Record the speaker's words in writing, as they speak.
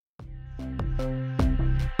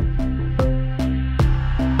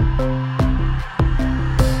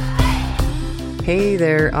Hey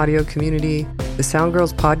there, audio community. The Sound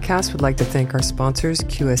Girls podcast would like to thank our sponsors,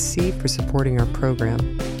 QSC, for supporting our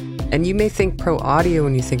program. And you may think pro audio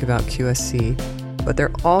when you think about QSC, but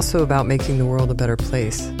they're also about making the world a better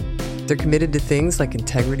place. They're committed to things like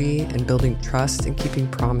integrity and building trust and keeping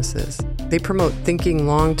promises. They promote thinking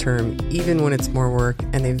long-term, even when it's more work,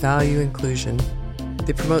 and they value inclusion.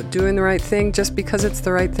 They promote doing the right thing just because it's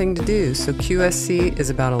the right thing to do. So QSC is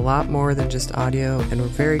about a lot more than just audio, and we're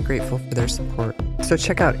very grateful for their support. So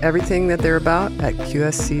check out everything that they're about at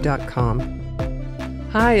qsc.com.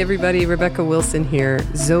 Hi, everybody. Rebecca Wilson here.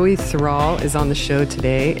 Zoe Thrall is on the show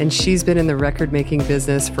today, and she's been in the record-making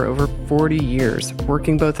business for over 40 years,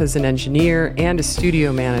 working both as an engineer and a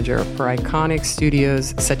studio manager for iconic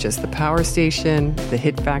studios such as the Power Station, the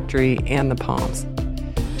Hit Factory, and the Palms.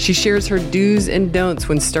 She shares her do's and don'ts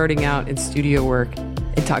when starting out in studio work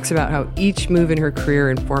and talks about how each move in her career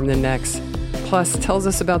informed the next, plus tells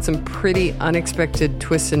us about some pretty unexpected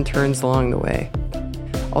twists and turns along the way.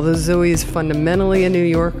 Although Zoe is fundamentally a New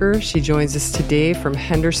Yorker, she joins us today from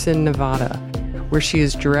Henderson, Nevada, where she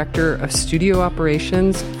is director of studio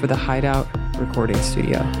operations for the Hideout Recording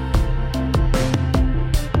Studio.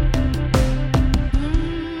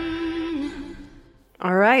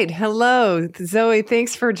 All right. Hello, Zoe.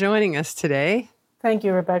 Thanks for joining us today. Thank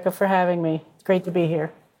you, Rebecca, for having me. It's great to be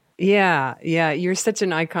here. Yeah. You're such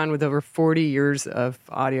an icon with over 40 years of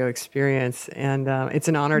audio experience, and it's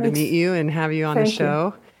an honor to meet you and have you on the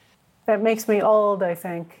show. That makes me old, I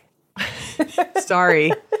think.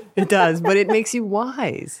 Sorry, it does, but it makes you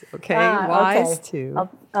wise, okay? Wise, okay. too.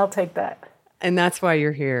 I'll take that. And that's why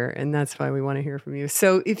you're here, and that's why we want to hear from you.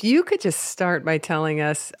 So if you could just start by telling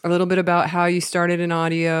us a little bit about how you started in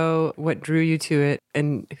audio, what drew you to it,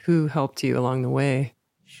 and who helped you along the way.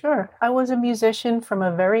 Sure. I was a musician from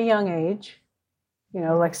a very young age,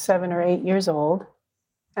 like 7 or 8 years old.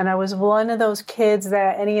 And I was one of those kids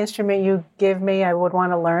that any instrument you give me, I would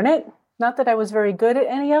want to learn it. Not that I was very good at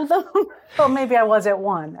any of them. Well, maybe I was at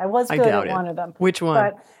one. I was good at one of them. Which one?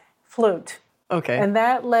 But flute. Okay. And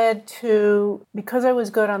that led to, because I was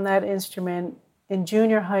good on that instrument, in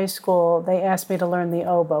junior high school, they asked me to learn the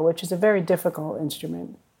oboe, which is a very difficult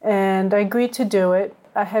instrument. And I agreed to do it.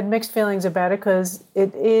 I had mixed feelings about it because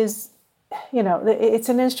it is, it's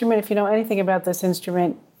an instrument. If you know anything about this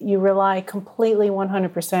instrument, you rely completely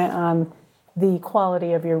 100% on the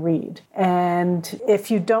quality of your reed. And if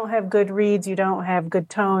you don't have good reeds, you don't have good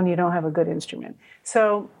tone, you don't have a good instrument.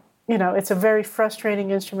 So, it's a very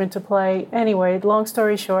frustrating instrument to play. Anyway, long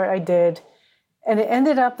story short, I did. And it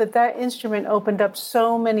ended up that instrument opened up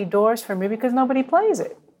so many doors for me because nobody plays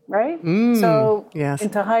it, right? So yes.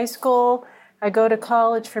 Into high school, I go to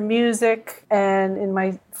college for music. And in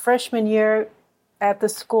my freshman year at the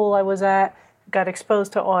school I was at, got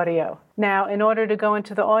exposed to audio. Now, in order to go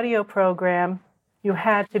into the audio program, you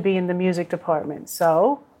had to be in the music department.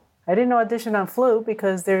 So I didn't audition on flute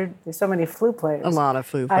because there's so many flute players. A lot of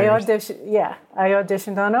flute players. I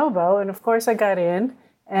auditioned on oboe, and of course I got in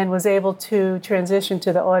and was able to transition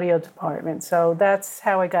to the audio department. So that's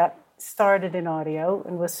how I got started in audio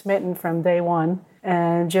and was smitten from day one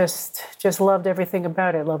and just loved everything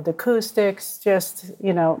about it. Loved acoustics, just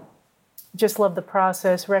loved the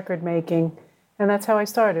process, record making, and that's how I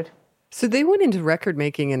started. So they went into record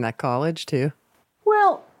making in that college too?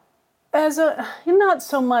 Well, not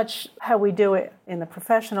so much how we do it in the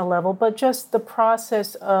professional level, but just the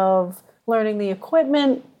process of learning the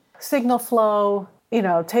equipment, signal flow,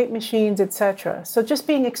 tape machines, etc. So just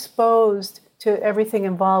being exposed to everything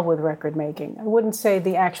involved with record making. I wouldn't say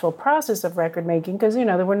the actual process of record making because,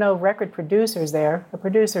 there were no record producers there. A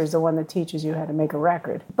producer is the one that teaches you how to make a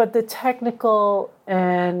record. But the technical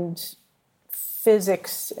and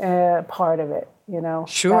physics part of it,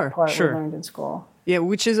 that part we learned in school. Yeah,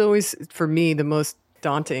 which is always, for me, the most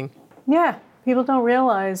daunting. Yeah, people don't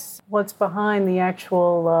realize what's behind the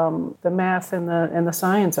actual, the math and the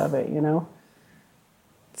science of it,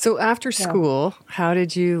 So after school, how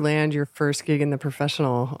did you land your first gig in the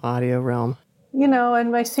professional audio realm?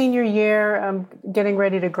 In my senior year, I'm getting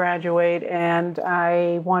ready to graduate, and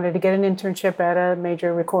I wanted to get an internship at a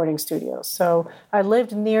major recording studio. So I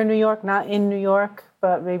lived near New York, not in New York,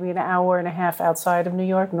 but maybe an hour and a half outside of New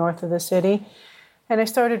York, north of the city. And I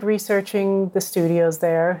started researching the studios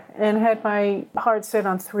there and had my heart set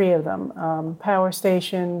on 3 of them, Power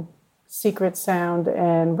Station, Secret Sound,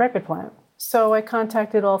 and Record Plant. So I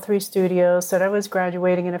contacted all 3 studios, said I was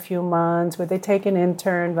graduating in a few months, would they take an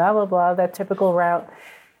intern, blah, blah, blah, that typical route.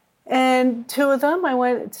 And 2 of them, I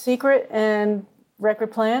went Secret and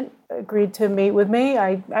Record Plant, agreed to meet with me.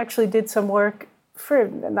 I actually did some work for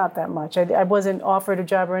not that much. I wasn't offered a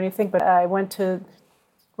job or anything, but I went to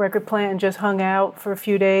record plant and just hung out for a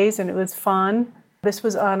few days, and it was fun. This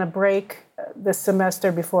was on a break this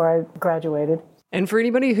semester before I graduated. And for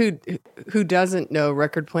anybody who doesn't know,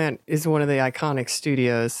 Record Plant is one of the iconic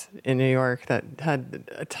studios in New York that had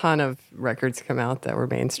a ton of records come out that were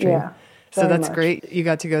mainstream. Yeah, so that's much. Great. You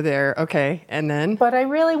got to go there. Okay. And then? But I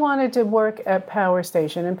really wanted to work at Power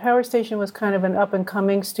Station. And Power Station was kind of an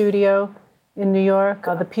up-and-coming studio in New York.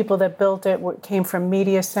 The people that built it came from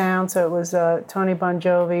Media Sound. So it was Tony Bon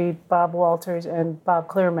Jovi, Bob Walters, and Bob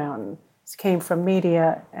Clearmountain. It came from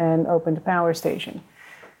Media and opened Power Station.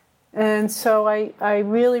 And so I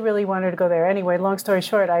really, really wanted to go there. Anyway, long story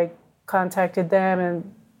short, I contacted them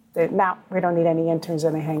and they said, no, we don't need any interns,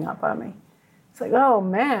 and they hang up on me. It's like, oh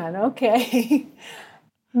man, okay.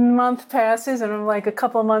 Month passes and I'm like a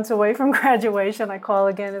couple of months away from graduation. I call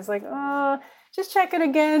again. It's like, oh, just check it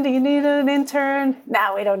again. Do you need an intern?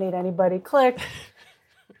 No, we don't need anybody. Click.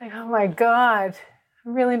 Like, oh my God,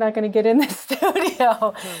 I'm really not going to get in this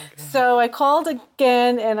studio. So I called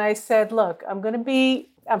again and I said, look,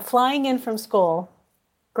 I'm flying in from school,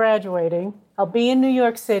 graduating. I'll be in New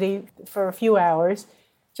York City for a few hours.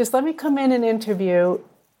 Just let me come in and interview,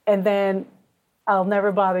 and then I'll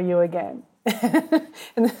never bother you again.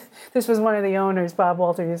 And this was one of the owners, Bob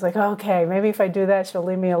Walter. He's like, okay, maybe if I do that, she'll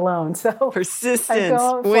leave me alone. So persistence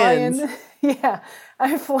wins.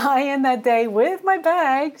 I fly in that day with my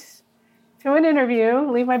bags to an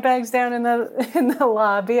interview, leave my bags down in the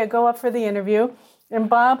lobby. I go up for the interview, and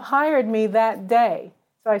Bob hired me that day.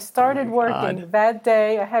 So I started working that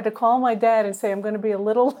day. I had to call my dad and say, I'm going to be a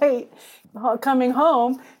little late coming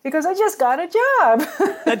home because I just got a job.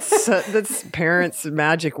 That's parents'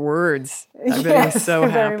 magic words. I bet he's so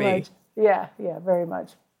happy. Very much. Yeah, very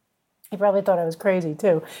much. He probably thought I was crazy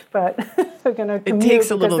too, but we're going to commute. It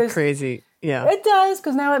takes a little crazy. Yeah. It does,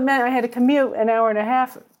 because now it meant I had to commute an hour and a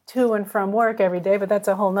half to and from work every day, but that's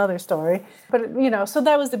a whole nother story. But, so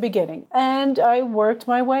that was the beginning. And I worked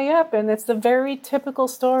my way up, and it's the very typical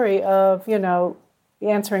story of,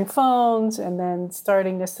 answering phones and then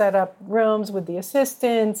starting to set up rooms with the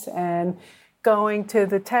assistants and going to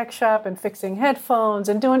the tech shop and fixing headphones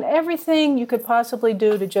and doing everything you could possibly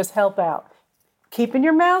do to just help out. Keeping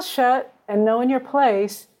your mouth shut and knowing your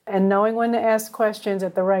place and knowing when to ask questions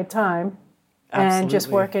at the right time. Absolutely. And just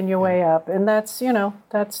working your way up. And that's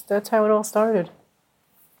how it all started.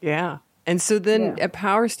 Yeah. And so then at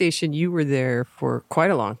Power Station, you were there for quite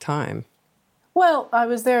a long time. Well, I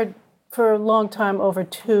was there for a long time over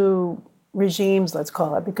two regimes, let's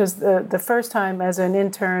call it, because the first time as an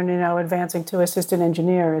intern, advancing to assistant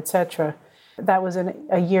engineer, et cetera, that was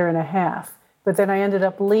a year and a half. But then I ended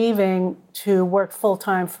up leaving to work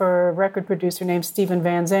full-time for a record producer named Steven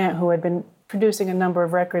Van Zandt, who had been producing a number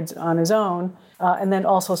of records on his own, and then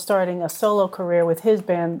also starting a solo career with his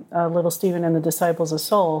band, Little Steven and the Disciples of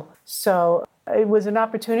Soul. So it was an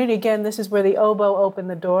opportunity. Again, this is where the oboe opened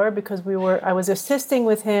the door, because I was assisting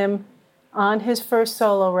with him on his first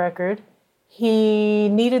solo record. He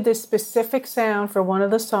needed this specific sound for one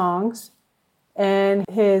of the songs, and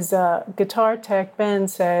his guitar tech, Ben,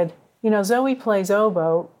 said, Zoe plays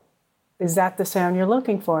oboe. Is that the sound you're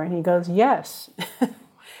looking for? And he goes, yes.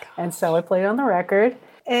 And so I played on the record.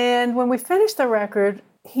 And when we finished the record,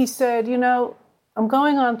 he said, I'm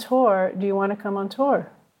going on tour. Do you want to come on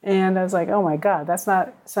tour? And I was like, oh my God, that's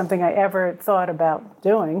not something I ever thought about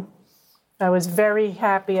doing. I was very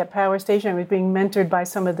happy at Power Station. I was being mentored by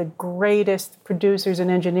some of the greatest producers and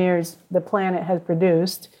engineers the planet has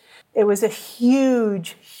produced. It was a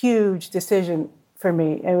huge, huge decision for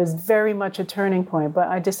me. It was very much a turning point. But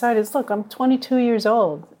I decided, look, I'm 22 years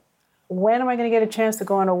old. When am I going to get a chance to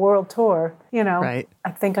go on a world tour? Right.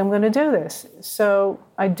 I think I'm going to do this. So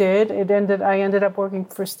I did. I ended up working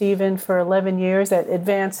for Steven for 11 years. That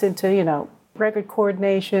advanced into, record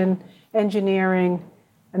coordination, engineering,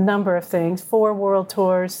 a number of things, 4 world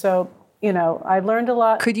tours. So, I learned a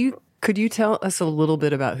lot. Could you tell us a little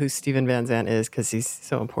bit about who Steven Van Zandt is? Because he's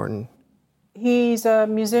so important. He's a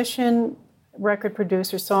musician, record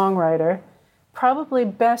producer, songwriter. Probably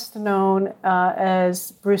best known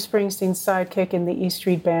as Bruce Springsteen's sidekick in the E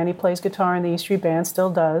Street Band. He plays guitar in the E Street Band, still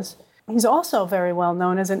does. He's also very well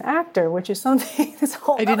known as an actor, which is something, this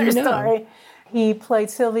whole other story. He played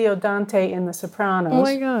Silvio Dante in The Sopranos. Oh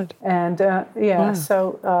my God. And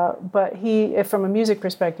but he, from a music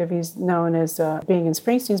perspective, he's known as being in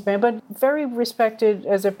Springsteen's band, but very respected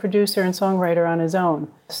as a producer and songwriter on his own.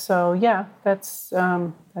 So that's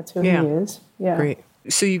who he is. Yeah. Great.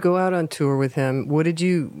 So you go out on tour with him. What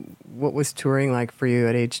was touring like for you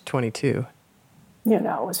at age 22? it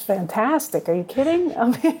was fantastic. Are you kidding? I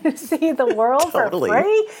mean, to see the world Totally. for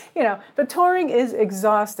free? But touring is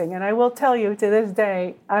exhausting. And I will tell you to this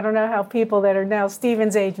day, I don't know how people that are now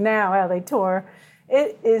Steven's age now, how they tour.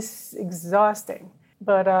 It is exhausting.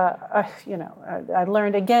 But, I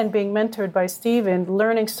learned, again, being mentored by Steven,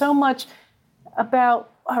 learning so much about,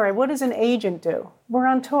 all right, what does an agent do? We're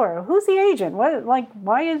on tour. Who's the agent?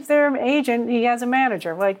 Why is there an agent? He has a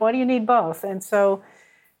manager. Why do you need both? And so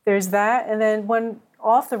there's that. And then when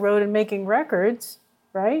off the road and making records,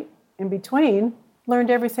 right, in between, learned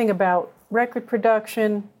everything about record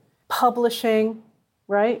production, publishing,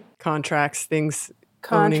 right? Contracts, things.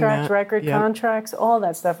 Contracts, record contracts, all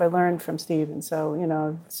that stuff I learned from Steven.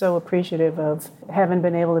 So, so appreciative of having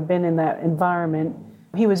been able to been in that environment.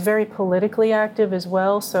 He was very politically active as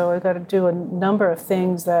well, so I got to do a number of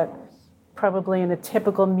things that probably in a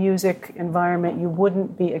typical music environment you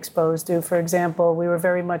wouldn't be exposed to. For example, we were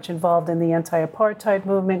very much involved in the anti-apartheid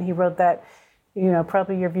movement. He wrote that,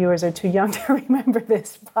 probably your viewers are too young to remember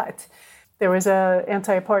this, but there was an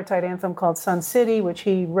anti-apartheid anthem called Sun City, which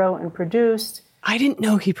he wrote and produced. I didn't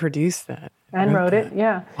know he produced that. And wrote it,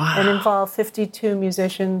 yeah. Wow. And involved 52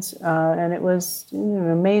 musicians, and it was an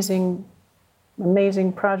amazing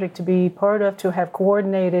project to be part of, to have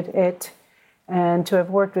coordinated it, and to have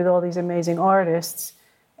worked with all these amazing artists,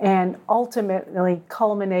 and ultimately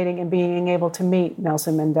culminating in being able to meet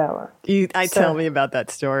Nelson Mandela. Tell me about that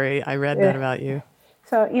story. I read that about you.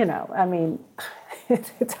 So,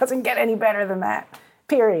 it doesn't get any better than that,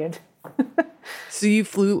 period. So you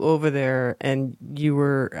flew over there and you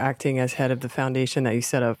were acting as head of the foundation that you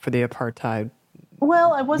set up for the apartheid.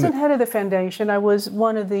 Well, I wasn't head of the foundation. I was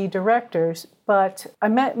one of the directors, but I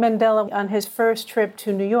met Mandela on his first trip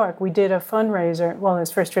to New York. We did a fundraiser,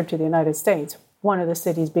 his first trip to the United States, one of the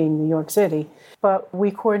cities being New York City. But we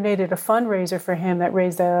coordinated a fundraiser for him that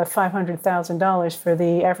raised $500,000 for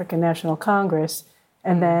the African National Congress.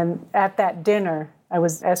 And then at that dinner, I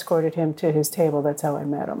escorted him to his table. That's how I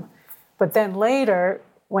met him. But then later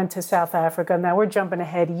went to South Africa. Now we're jumping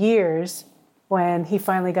ahead years when he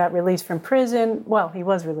finally got released from prison. Well, he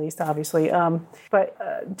was released, obviously.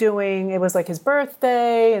 It was like his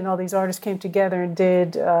birthday, and all these artists came together and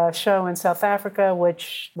did a show in South Africa,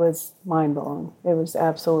 which was mind-blowing. It was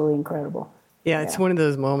absolutely incredible. Yeah, it's one of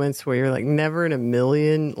those moments where you're like, never in a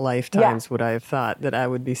million lifetimes would I have thought that I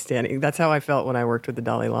would be standing. That's how I felt when I worked with the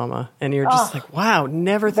Dalai Lama. And you're just like, wow,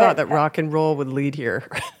 never thought that rock and roll would lead here.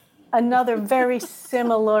 Another very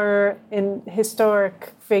similar and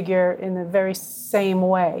historic figure in the very same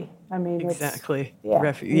way. I mean, exactly.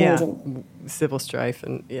 Amazing. Civil strife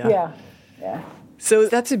and Yeah. So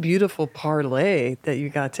that's a beautiful parlay that you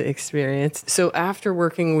got to experience. So after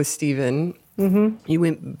working with Steven, you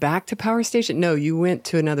went back to Power Station? No, you went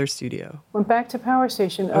to another studio. Went back to Power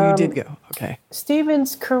Station. Oh, you did go. Okay.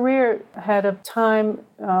 Steven's career had a time,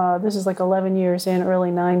 this is like 11 years in,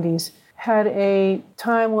 early 90s, had a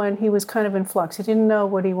time when he was kind of in flux. He didn't know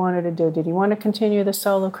what he wanted to do. Did he want to continue the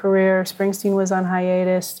solo career? Springsteen was on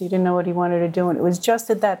hiatus. He didn't know what he wanted to do. And it was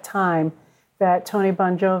just at that time that Tony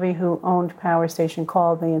Bon Jovi, who owned Power Station,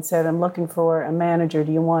 called me and said, I'm looking for a manager.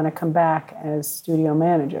 Do you want to come back as studio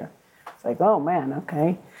manager? It's like, oh, man,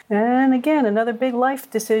 okay. And again, another big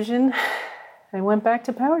life decision. I went back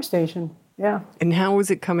to Power Station. Yeah. And how was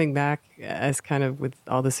it coming back as kind of with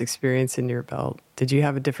all this experience in your belt? Did you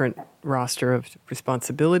have a different roster of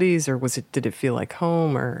responsibilities, or did it feel like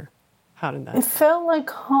home, or how did that? It felt like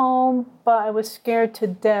home, but I was scared to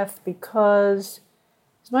death because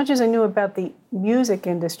as much as I knew about the music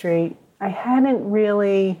industry, I hadn't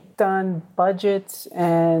really done budgets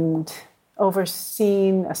and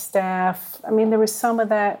overseen a staff. I mean, there was some of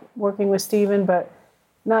that working with Steven, but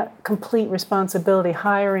not complete responsibility,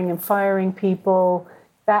 hiring and firing people,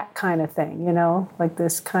 that kind of thing, like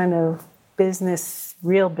this kind of business,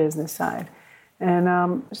 real business side. And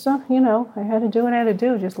I had to do what I had to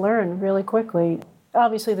do, just learn really quickly.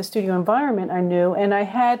 Obviously, the studio environment I knew, and I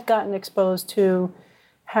had gotten exposed to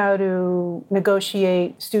how to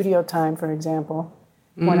negotiate studio time, for example,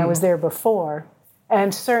 when I was there before.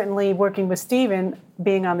 And certainly working with Steven,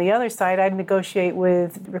 being on the other side, I'd negotiate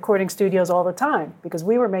with recording studios all the time because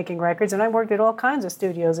we were making records, and I worked at all kinds of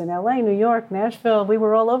studios in LA, New York, Nashville. We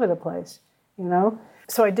were all over the place,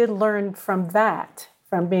 So I did learn from that,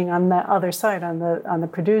 from being on that other side, on the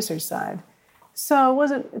producer's side. So it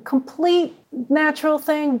wasn't a complete natural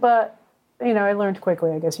thing, but, I learned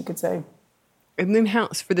quickly, I guess you could say. And then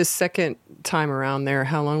for the second time around there,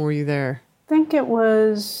 how long were you there? I think it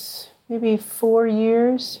was maybe 4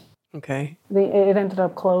 years. Okay. It ended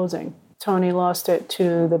up closing. Tony lost it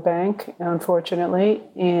to the bank, unfortunately,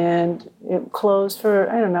 and it closed for,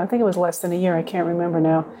 I don't know, I think it was less than a year. I can't remember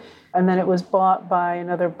now. And then it was bought by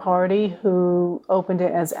another party who opened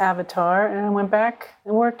it as Avatar, and I went back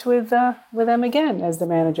and worked with them again as the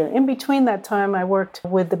manager. In between that time, I worked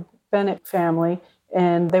with the Bennett family,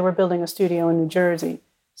 and they were building a studio in New Jersey.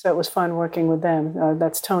 So it was fun working with them.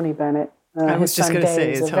 That's Tony Bennett. I was just going to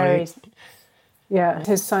say, Tony.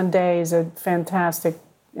 His son Day is a fantastic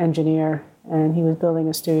engineer, and he was building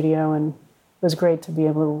a studio, and it was great to be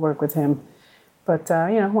able to work with him. But,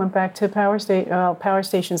 went back to Power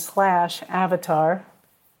Station / Avatar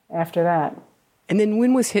after that. And then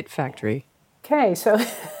when was Hit Factory? Okay, so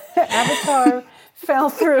Avatar fell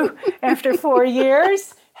through after 4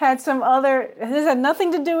 years. This had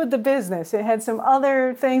nothing to do with the business. It had some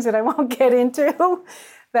other things that I won't get into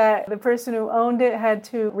that the person who owned it had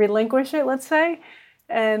to relinquish it, let's say.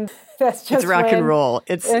 And that's just it's rock and roll.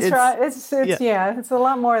 It's a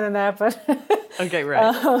lot more than that, but okay,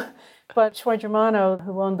 right. But Troy Germano,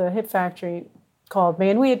 who owned the Hit Factory, called me,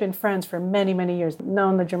 and we had been friends for many, many years,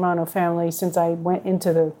 known the Germano family since I went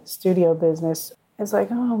into the studio business. It's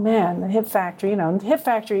like, oh man, the Hit Factory, the Hit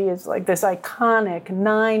Factory is like this iconic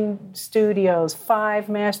 9 studios, 5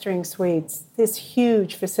 mastering suites, this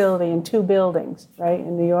huge facility in 2 buildings, right,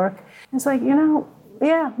 in New York. It's like,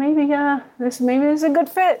 yeah, maybe this is a good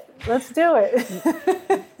fit. Let's do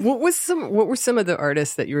it. What were some of the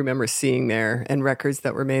artists that you remember seeing there and records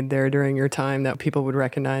that were made there during your time that people would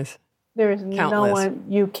recognize? There is no one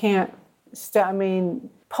you can't stop. I mean,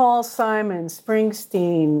 Paul Simon,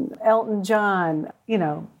 Springsteen, Elton John,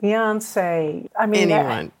 Beyonce. I mean,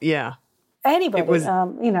 anyone, yeah. Anybody,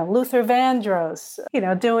 Luther Vandross,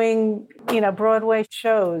 doing, Broadway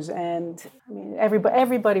shows, and I mean,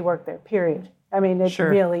 everybody worked there, period. I mean, it's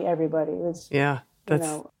really everybody. It's,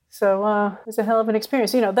 so it's a hell of an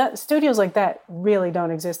experience. That studios like that really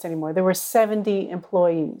don't exist anymore. There were 70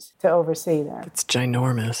 employees to oversee that. It's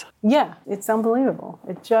ginormous. Yeah, it's unbelievable.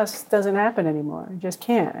 It just doesn't happen anymore. It just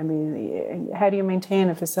can't. I mean, how do you maintain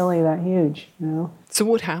a facility that huge, So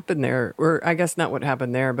what happened there? Or I guess not what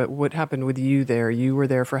happened there, but what happened with you there? You were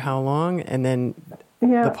there for how long? And then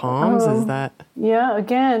the Palms, is that? Yeah,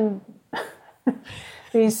 again,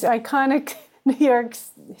 these iconic New York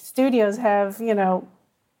studios have,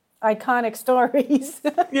 iconic stories.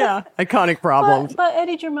 Yeah, iconic problems. But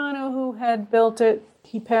Eddie Germano, who had built it,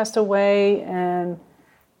 he passed away, and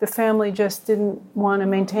the family just didn't want to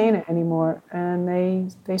maintain it anymore, and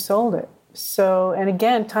they sold it. So, and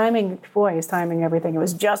again, timing everything. It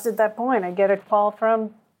was just at that point I get a call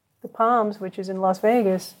from the Palms, which is in Las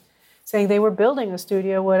Vegas, saying they were building a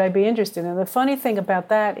studio. Would I be interested? And the funny thing about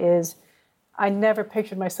that is I never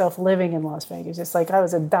pictured myself living in Las Vegas. It's like I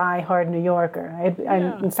was a die-hard New Yorker. I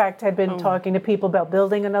in fact, had been talking to people about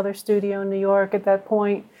building another studio in New York at that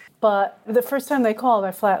point. But the first time they called,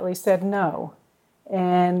 I flatly said no.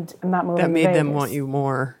 And I'm not moving to Vegas. That made them want you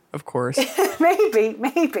more, of course. Maybe.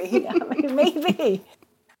 Maybe.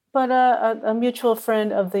 But a mutual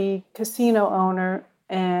friend of the casino owner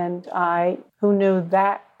and I, who knew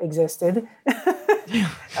that existed,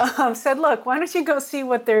 said, look, why don't you go see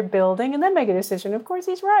what they're building and then make a decision? Of course,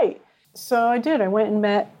 he's right. So I did. I went and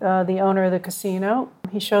met the owner of the casino.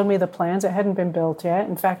 He showed me the plans. It hadn't been built yet.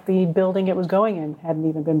 In fact, the building it was going in hadn't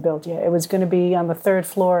even been built yet. It was going to be on the 3rd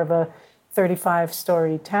floor of a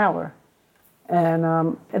 35-story tower.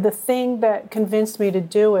 And the thing that convinced me to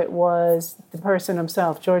do it was the person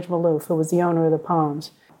himself, George Maloof, who was the owner of the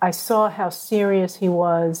Palms. I saw how serious he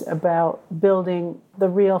was about building the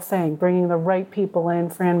real thing, bringing the right people in.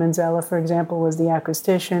 Fran Manzella, for example, was the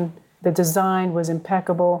acoustician. The design was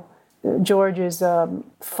impeccable. George's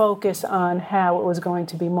focus on how it was going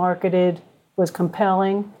to be marketed was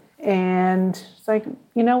compelling. And it's like,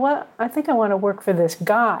 you know what? I think I want to work for this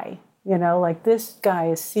guy. This guy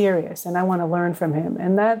is serious, and I want to learn from him.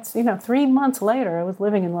 And that's, 3 months later, I was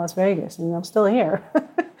living in Las Vegas, and I'm still here.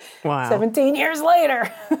 Wow. 17 years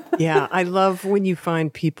later. Yeah, I love when you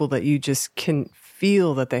find people that you just can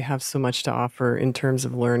feel that they have so much to offer in terms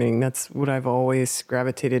of learning. That's what I've always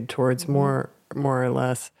gravitated towards, more or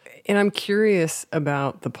less. And I'm curious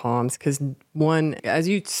about the Palms because, one, as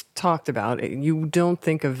you talked about, you don't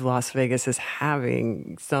think of Las Vegas as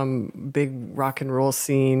having some big rock and roll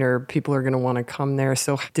scene or people are going to want to come there.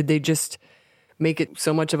 So did they just make it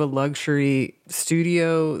so much of a luxury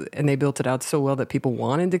studio and they built it out so well that people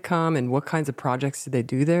wanted to come? And what kinds of projects did they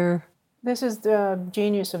do there? This is the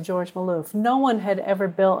genius of George Maloof. No one had ever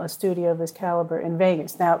built a studio of this caliber in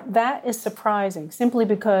Vegas. Now, that is surprising simply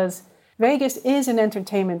because Vegas is an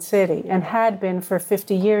entertainment city and had been for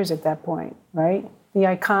 50 years at that point, right? the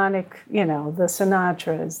iconic, the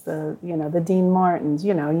Sinatras, the Dean Martins,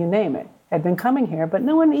 you name it, had been coming here, but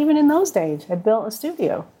no one even in those days had built a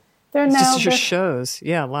studio. It's just shows.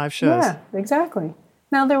 Yeah, live shows. Yeah, exactly.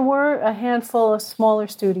 Now, there were a handful of smaller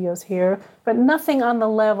studios here, but nothing on the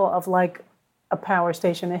level of like a power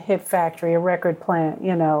station, a hit factory, a record plant,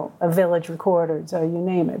 a Village Recorders, or you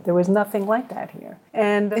name it. There was nothing like that here.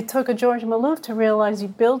 And it took a George Maloof to realize you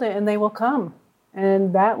build it and they will come.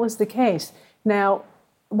 And that was the case. Now,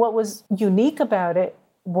 what was unique about it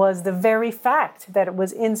was the very fact that it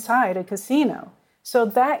was inside a casino. So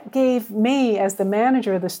that gave me, as the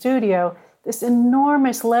manager of the studio, this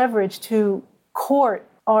enormous leverage to court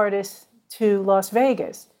artists to Las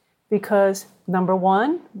Vegas. Because, number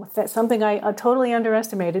one, that's something I totally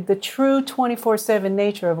underestimated, the true 24/7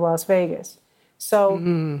 nature of Las Vegas.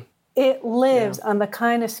 So it lives on the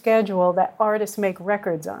kind of schedule that artists make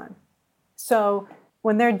records on. So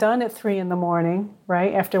when they're done at 3 a.m,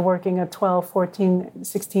 right, after working a 12, 14,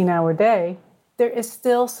 16-hour day, there is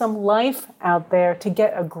still some life out there to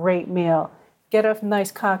get a great meal, get a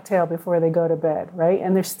nice cocktail before they go to bed, right?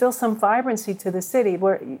 And there's still some vibrancy to the city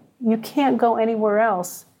where you can't go anywhere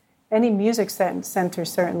else, any music center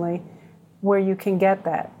certainly, where you can get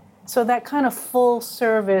that. So that kind of full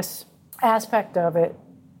service aspect of it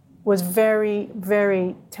was very,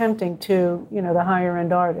 very tempting to, the higher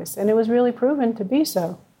end artists. And it was really proven to be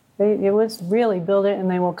so. It was really build it and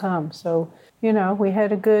they will come. So, we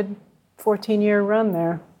had a good 14-year run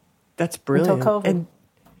there. That's brilliant. Until COVID.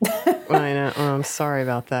 I know. Oh, I'm sorry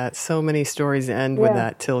about that. So many stories end with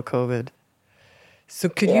that till COVID. So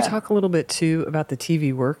could you talk a little bit, too, about the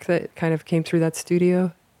TV work that kind of came through that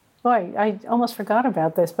studio? Boy, I almost forgot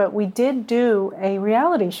about this, but we did do a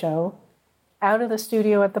reality show out of the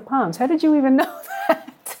studio at the Palms. How did you even know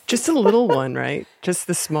that? Just a little one, right? Just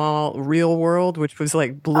the small Real World, which was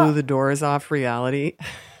like blew the doors off reality.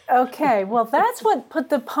 Okay, well, that's what put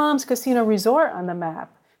the Palms Casino Resort on the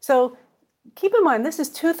map. So keep in mind, this is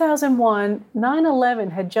 2001.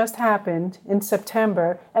 9/11 had just happened in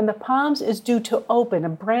September, and the Palms is due to open. A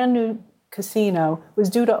brand new casino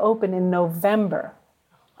was due to open in November.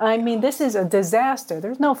 I mean, this is a disaster.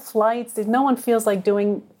 There's no flights. No one feels like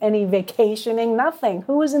doing any vacationing, nothing.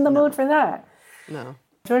 Who was in the mood for that? No.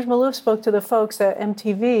 George Maloof spoke to the folks at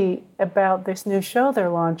MTV about this new show they're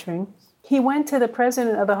launching. He went to the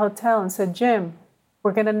president of the hotel and said, Jim,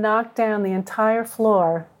 we're going to knock down the entire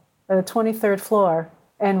floor, the 23rd floor,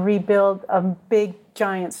 and rebuild a big,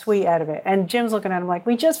 giant suite out of it. And Jim's looking at him like,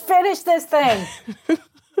 we just finished this thing.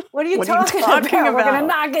 What are you talking about? We're going to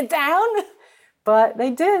knock it down? But they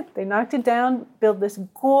did. They knocked it down, built this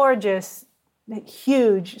gorgeous,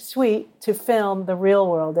 huge suite to film The Real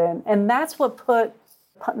World in. And that's what put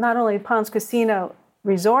not only Palms Casino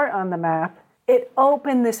Resort on the map, it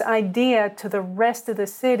opened this idea to the rest of the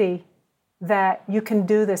city that you can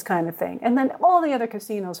do this kind of thing. And then all the other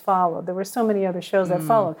casinos followed. There were so many other shows that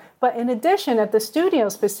followed. But in addition, at the studio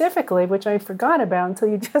specifically, which I forgot about until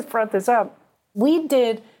you just brought this up, we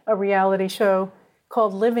did a reality show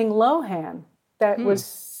called Living Lohan that was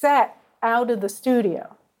set out of the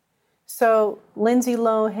studio. So Lindsay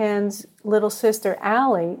Lohan's little sister,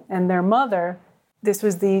 Allie, and their mother, this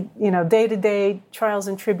was the, day-to-day trials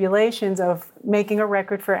and tribulations of making a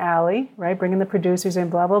record for Allie, right? Bringing the producers in,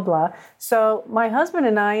 blah, blah, blah. So my husband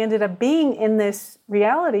and I ended up being in this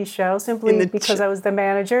reality show simply because I was the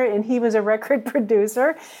manager and he was a record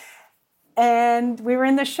producer. And we were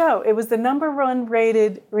in the show. It was the #1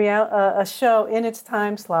 rated a show in its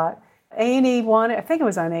time slot. A&E wanted, I think it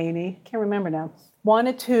was on A&E, can't remember now,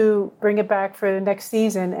 wanted to bring it back for the next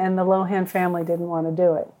season, and the Lohan family didn't want to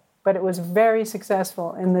do it. But it was very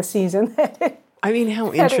successful in the season that it I mean,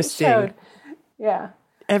 how interesting. It showed. Yeah.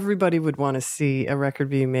 Everybody would want to see a record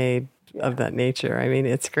being made of that nature. I mean,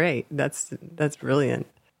 it's great. That's brilliant.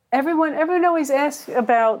 Everyone always asks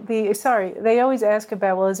about they always ask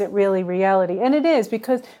about, well, is it really reality? And it is,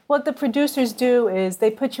 because what the producers do is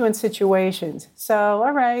they put you in situations. So,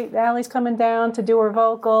 all right, Allie's coming down to do her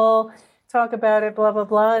vocal, talk about it, blah, blah,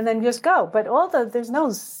 blah, and then just go. But there's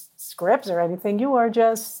no scripts or anything. You are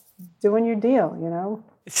just doing your deal,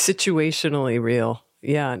 It's situationally real.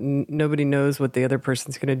 Yeah, nobody knows what the other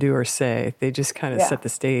person's going to do or say. They just kind of set the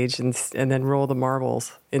stage and then roll the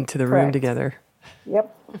marbles into the room together.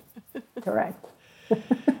 Yep. Correct.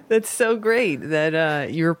 That's so great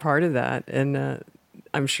that you're part of that. And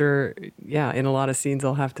I'm sure, in a lot of scenes,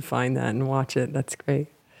 I'll have to find that and watch it. That's great.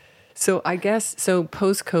 So I guess,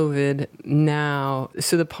 post-COVID now,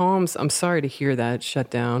 so the Palms, I'm sorry to hear that, shut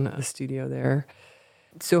down a studio there.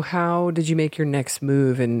 So how did you make your next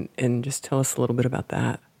move? And just tell us a little bit about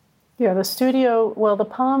that. Yeah, the studio, well, the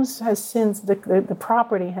Palms has since, the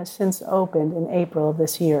property has since opened in April of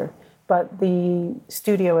this year, but the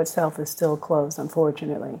studio itself is still closed,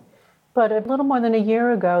 unfortunately. But a little more than a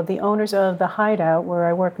year ago, the owners of the Hideout, where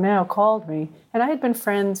I work now, called me, and I had been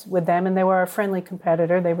friends with them, and they were a friendly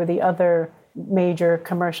competitor. They were the other major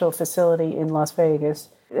commercial facility in Las Vegas.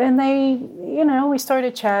 And they, we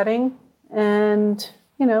started chatting, and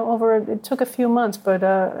it took a few months, but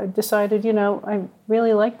I decided, I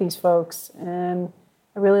really like these folks, and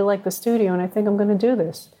I really like the studio, and I think I'm going to do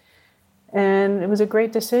this. And it was a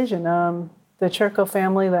great decision. The Churko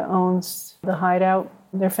family that owns the Hideout,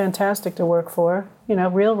 they're fantastic to work for.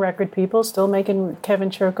 Real record people, still making.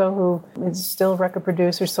 Kevin Churko, who is still a record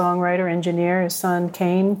producer, songwriter, engineer. His son,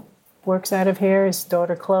 Kane, works out of here. His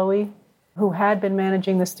daughter, Chloe, who had been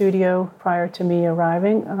managing the studio prior to me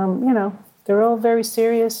arriving. They're all very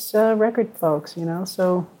serious record folks,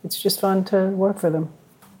 so it's just fun to work for them.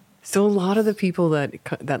 So a lot of the people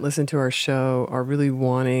that listen to our show are really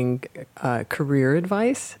wanting career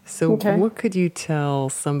advice. So What could you tell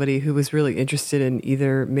somebody who was really interested in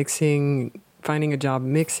either finding a job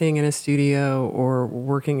mixing in a studio or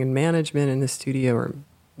working in management in the studio, or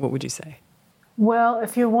what would you say? Well,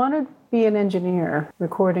 if you want to be an engineer,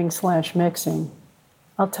 recording/mixing,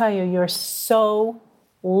 I'll tell you, you're so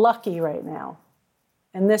lucky right now.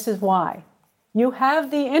 And this is why. You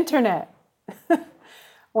have the internet.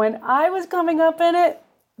 When I was coming up in it,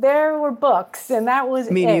 there were books, and that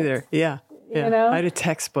was Me neither. Yeah. I had a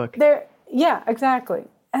textbook. Yeah, exactly.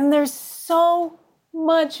 And there's so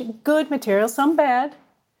much good material, some bad,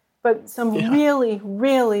 but some really,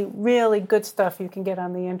 really, really good stuff you can get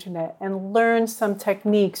on the internet and learn some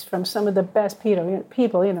techniques from some of the best people,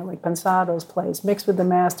 like Pensado's place, Mixed with the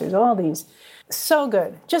Masters, all these. So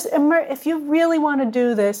good. Just if you really want to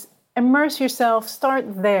do this, immerse yourself, start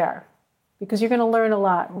there, because you're going to learn a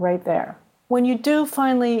lot right there. When you do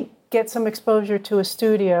finally get some exposure to a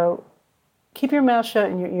studio, keep your mouth shut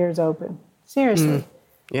and your ears open. Seriously.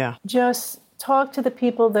 Yeah. Just talk to the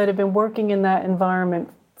people that have been working in that environment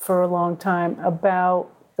for a long time about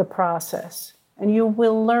the process. And you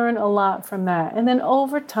will learn a lot from that. And then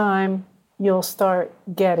over time, you'll start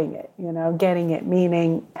getting it,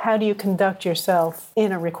 meaning how do you conduct yourself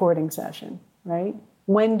in a recording session, right?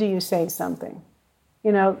 When do you say something?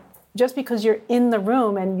 Just because you're in the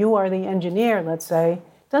room and you are the engineer, let's say,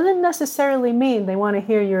 doesn't necessarily mean they want to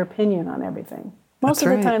hear your opinion on everything. Most of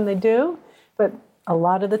the time they do, but a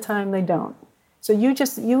lot of the time they don't. So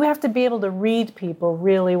you have to be able to read people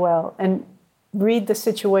really well and read the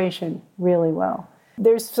situation really well.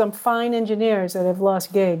 There's some fine engineers that have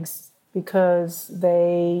lost gigs because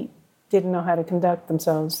they didn't know how to conduct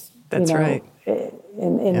themselves. That's right.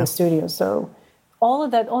 In the studio. So all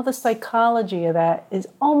of that, all the psychology of that is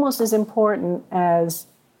almost as important as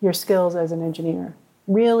your skills as an engineer.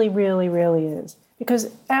 Really, really, really is.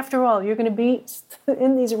 Because after all, you're going to be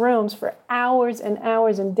in these rooms for hours and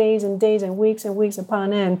hours and days and weeks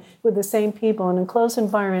upon end with the same people in a close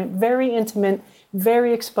environment, very intimate,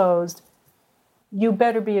 very exposed. You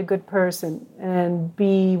better be a good person and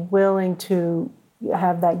be willing to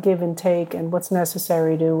have that give and take and what's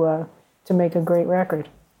necessary to make a great record.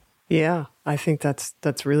 Yeah, I think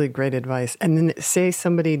that's really great advice. And then say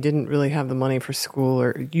somebody didn't really have the money for school,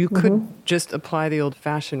 or you could just apply the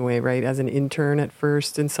old-fashioned way, right? As an intern at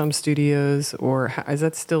first in some studios, or is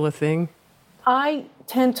that still a thing? I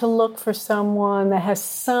tend to look for someone that has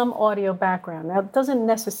some audio background. Now, it doesn't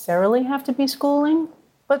necessarily have to be schooling,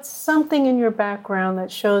 but something in your background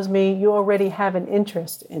that shows me you already have an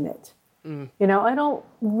interest in it. I don't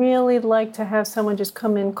really like to have someone just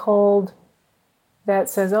come in cold that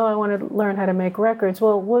says, I want to learn how to make records.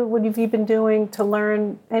 Well, what have you been doing to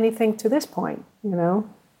learn anything to this point? You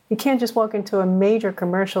can't just walk into a major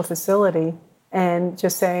commercial facility and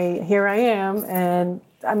just say, here I am. And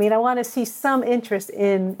I want to see some interest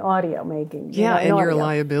in audio making. Yeah, and your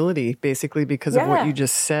reliability, basically, because of what you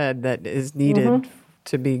just said that is needed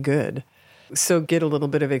to be good. So get a little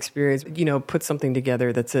bit of experience, put something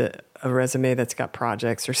together that's a resume that's got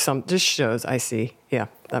projects or just shows. I see. Yeah,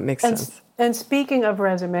 that makes sense. And speaking of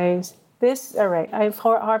resumes, I've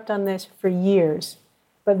harped on this for years,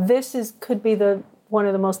 but this could be one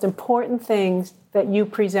of the most important things that you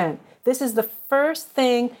present. This is the first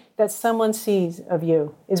thing that someone sees of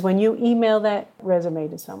you, is when you email that resume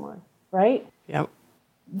to someone, right? Yep.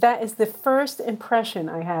 That is the first impression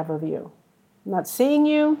I have of you. I'm not seeing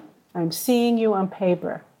you, I'm seeing you on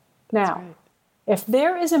paper. Now, if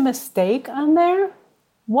there is a mistake on there,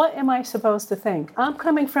 what am I supposed to think? I'm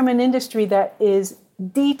coming from an industry that is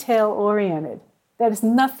detail-oriented, that is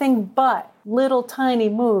nothing but little tiny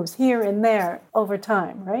moves here and there over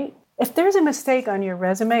time, right? if there's a mistake on your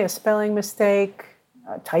resume, a spelling mistake,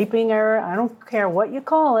 a typing error, I don't care what you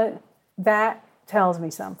call it, that tells me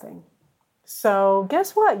something. So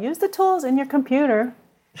guess what? Use the tools in your computer.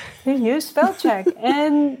 Use spell check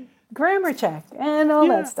and grammar check and all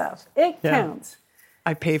that stuff. It counts.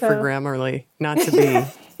 I pay for Grammarly, not to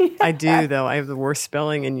be. I do, though. I have the worst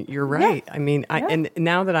spelling, and you're right. I mean, and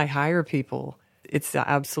now that I hire people, it's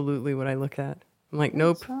absolutely what I look at. I'm like,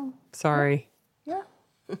 nope, sorry. Yeah.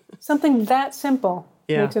 Something that simple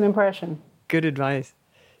makes an impression. Good advice.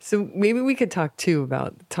 So maybe we could talk, too,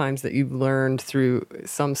 about times that you've learned through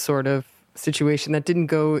some sort of situation that didn't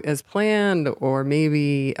go as planned, or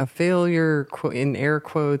maybe a failure, in air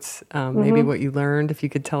quotes, maybe what you learned, if you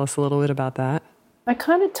could tell us a little bit about that. I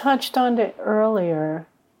kind of touched on it earlier,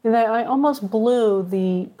 that I almost blew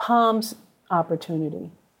the Palms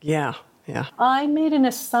opportunity. Yeah. I made an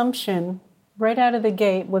assumption right out of the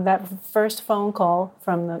gate with that first phone call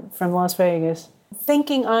from Las Vegas,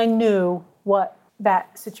 thinking I knew what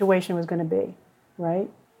that situation was going to be, right?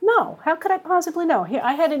 No, how could I possibly know? Here,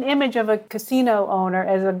 I had an image of a casino owner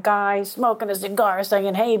as a guy smoking a cigar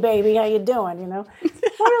saying, "Hey, baby, how you doing?" You know?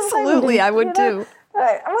 Absolutely, I would too.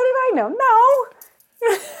 What did I know? No.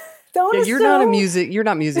 Don't assume. You're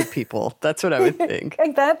not music people. That's what I would think.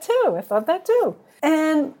 That too. I thought that too.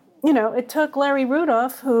 And, it took Larry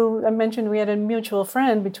Rudolph, who I mentioned we had a mutual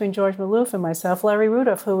friend between George Maloof and myself. Larry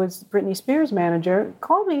Rudolph, who was Britney Spears' manager,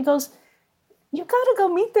 called me. He goes, "You got to go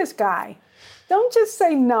meet this guy. Don't just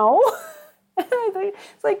say no."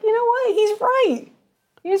 It's like, you know what? He's right.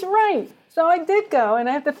 He's right. So I did go, and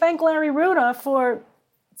I have to thank Larry Rudolph for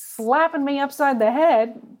slapping me upside the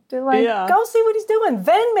head to go see what he's doing,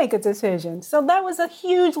 then make a decision. So that was a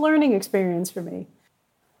huge learning experience for me.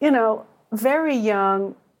 Very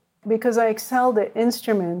young, because I excelled at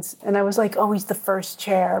instruments, and I was like always the first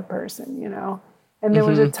chair person, And there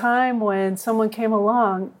was a time when someone came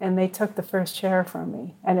along and they took the first chair from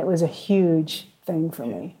me, and it was a huge thing for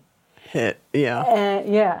me. And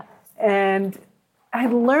I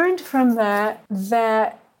learned from that,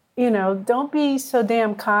 don't be so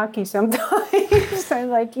damn cocky sometimes.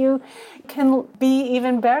 And you can be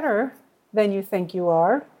even better than you think you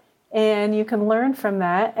are, and you can learn from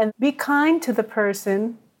that, and be kind to the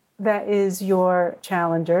person that is your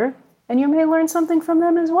challenger, and you may learn something from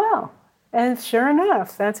them as well. And sure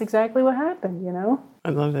enough, that's exactly what happened, I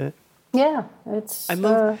love it. Yeah,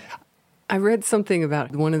 I read something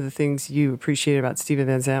about one of the things you appreciated about Steven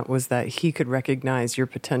Van Zandt was that he could recognize your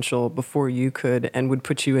potential before you could, and would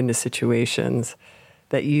put you into situations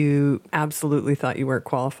that you absolutely thought you weren't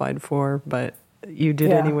qualified for, but you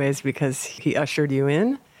did anyways because he ushered you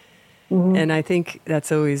in. Mm-hmm. And I think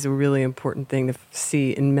that's always a really important thing to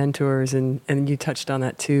see in mentors, and you touched on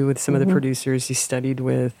that too with some of the producers you studied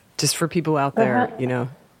with. Just for people out there,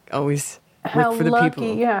 always look for the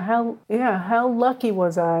people. How lucky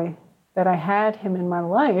was I that I had him in my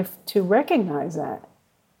life to recognize that.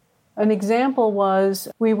 An example was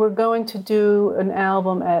we were going to do an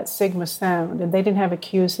album at Sigma Sound, and they didn't have a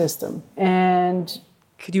cue system. And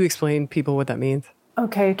could you explain people what that means?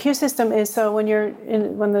 Okay, a cue system is so when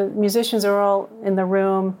the musicians are all in the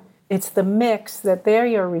room, it's the mix that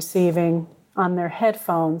you're receiving on their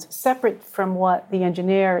headphones, separate from what the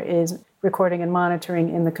engineer is recording and monitoring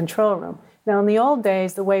in the control room. Now, in the old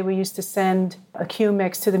days, the way we used to send a cue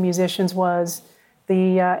mix to the musicians was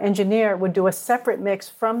the engineer would do a separate mix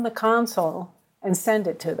from the console and send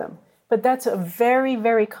it to them. But that's a very,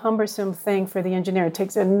 very cumbersome thing for the engineer. It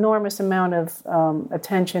takes an enormous amount of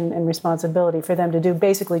attention and responsibility for them to do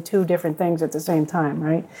basically two different things at the same time,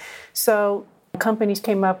 right? So companies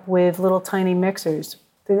came up with little tiny mixers.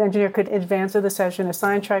 The engineer could advance of the session,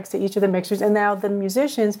 assign tracks to each of the mixers, and now the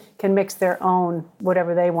musicians can mix their own,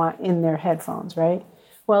 whatever they want, in their headphones, right?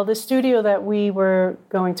 Well, the studio that we were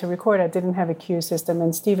going to record at didn't have a cue system,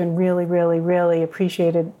 and Steven really, really, really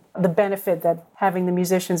appreciated the benefit that having the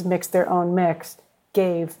musicians mix their own mix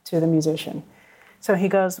gave to the musician. So he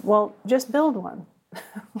goes, "Well, just build one."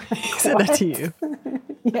 He said that to you?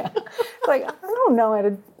 Yeah. I don't know what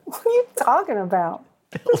are you talking about?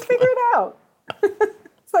 Just figure it out.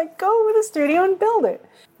 It's go to the studio and build it.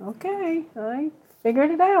 Okay, I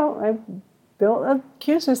figured it out. I built a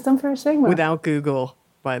cue system for Sigma. Without Google,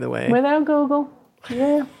 by the way. Without Google,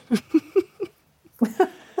 yeah.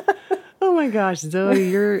 Oh my gosh, Zoe,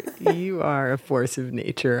 you are a force of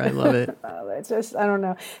nature. I love it. It's just, I don't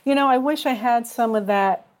know. I wish I had some of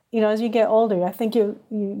that. As you get older, I think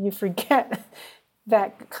you forget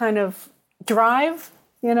that kind of drive.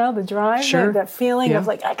 The drive, sure. that feeling of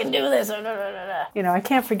I can do this. I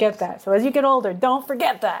can't forget that. So as you get older, don't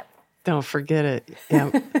forget that. Don't forget it.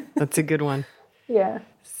 Yeah, that's a good one. Yeah.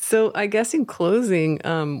 So I guess in closing,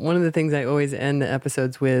 one of the things I always end the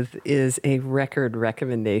episodes with is a record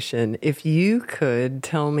recommendation. If you could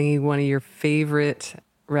tell me one of your favorite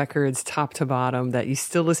records, top to bottom, that you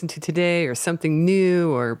still listen to today, or something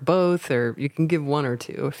new, or both, or you can give one or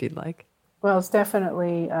two if you'd like. Well, it's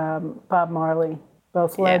definitely Bob Marley,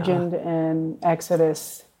 both Legend and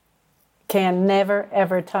Exodus. Can never,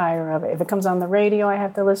 ever tire of it. If it comes on the radio, I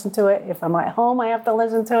have to listen to it. If I'm at home, I have to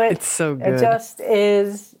listen to it. It's so good. It just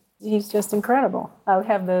is, he's just incredible. I'll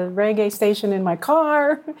have the reggae station in my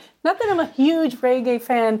car. Not that I'm a huge reggae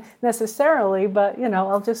fan necessarily, but,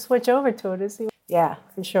 I'll just switch over to it and see. Yeah,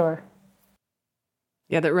 for sure.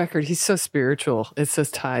 Yeah, that record, he's so spiritual. It's so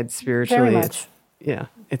tied spiritually. Very much.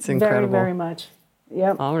 It's incredible. Very, very much.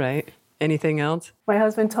 Yep. All right. Anything else? My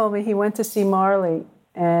husband told me he went to see Marley,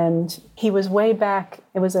 and he was way back.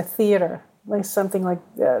 It was a theater, like something like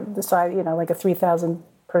the size, like a 3,000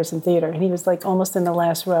 person theater. And he was like almost in the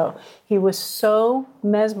last row. He was so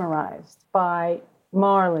mesmerized by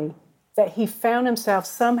Marley that he found himself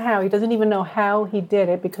somehow, he doesn't even know how he did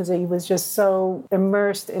it because he was just so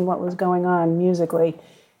immersed in what was going on musically.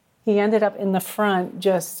 He ended up in the front,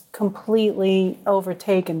 just completely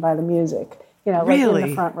overtaken by the music. Really? Like in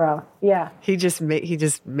the front row. Yeah. He just made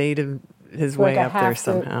his way up there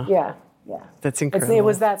somehow. Yeah. That's incredible. It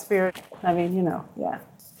was that spirit. I mean, yeah.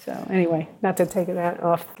 So anyway, not to take it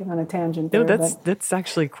off on a tangent. No, that's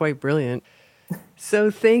actually quite brilliant.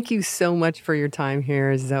 So thank you so much for your time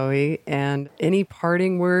here, Zoe. And any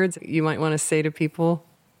parting words you might want to say to people?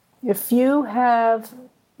 If you have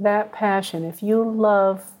that passion, if you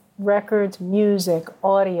love records, music,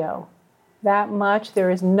 audio that much, there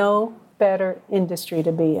is no better industry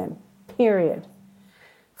to be in, period.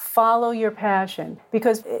 Follow your passion,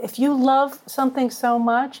 because if you love something so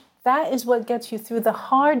much, that is what gets you through the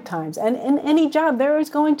hard times. And in any job, there is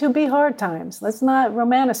going to be hard times. Let's not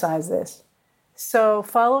romanticize this. So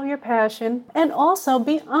follow your passion, and also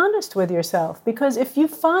be honest with yourself, because if you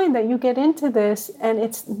find that you get into this and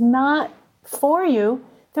it's not for you,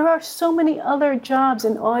 there are so many other jobs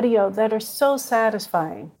in audio that are so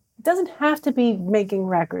satisfying. It doesn't have to be making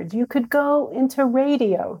records. You could go into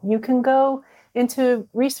radio. You can go into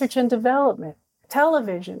research and development,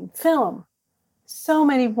 television, film. So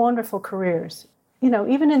many wonderful careers.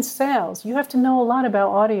 Even in sales, you have to know a lot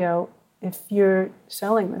about audio if you're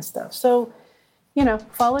selling this stuff. So,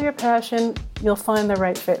 follow your passion. You'll find the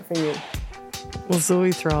right fit for you. Well,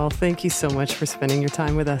 Zoe Thrall, thank you so much for spending your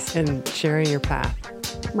time with us and sharing your path.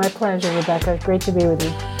 My pleasure, Rebecca. Great to be with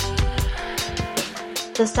you.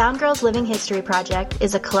 The Sound Girls Living History Project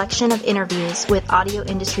is a collection of interviews with audio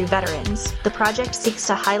industry veterans. The project seeks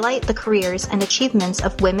to highlight the careers and achievements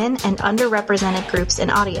of women and underrepresented groups in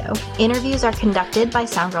audio. Interviews are conducted by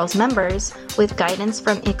Sound Girls members with guidance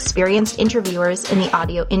from experienced interviewers in the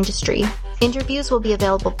audio industry. Interviews will be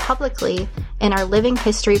available publicly in our Living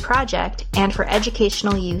History Project and for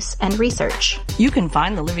educational use and research. You can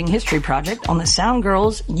find the Living History Project on the Sound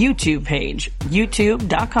Girls YouTube page,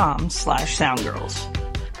 youtube.com/soundgirls.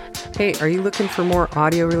 Hey, are you looking for more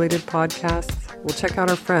audio-related podcasts? Well, check out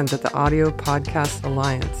our friends at the Audio Podcast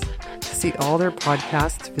Alliance. To see all their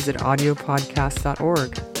podcasts, visit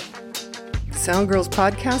audiopodcast.org. Sound Girls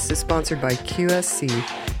Podcast is sponsored by QSC,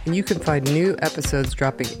 and you can find new episodes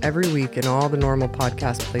dropping every week in all the normal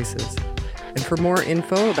podcast places. And for more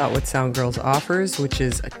info about what Sound Girls offers, which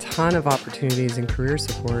is a ton of opportunities in career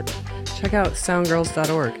support, check out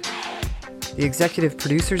soundgirls.org. The executive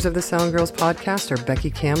producers of the Sound Girls podcast are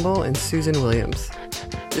Becky Campbell and Susan Williams.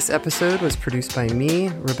 This episode was produced by me,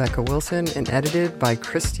 Rebecca Wilson, and edited by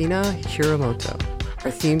Christina Hiramoto.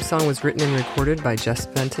 Our theme song was written and recorded by Jess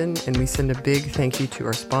Benton, and we send a big thank you to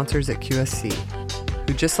our sponsors at QSC,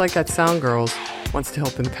 who, just like at Sound Girls, wants to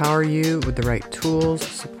help empower you with the right tools,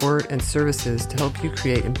 support, and services to help you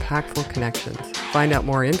create impactful connections. Find out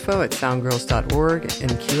more info at soundgirls.org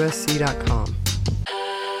and qsc.com.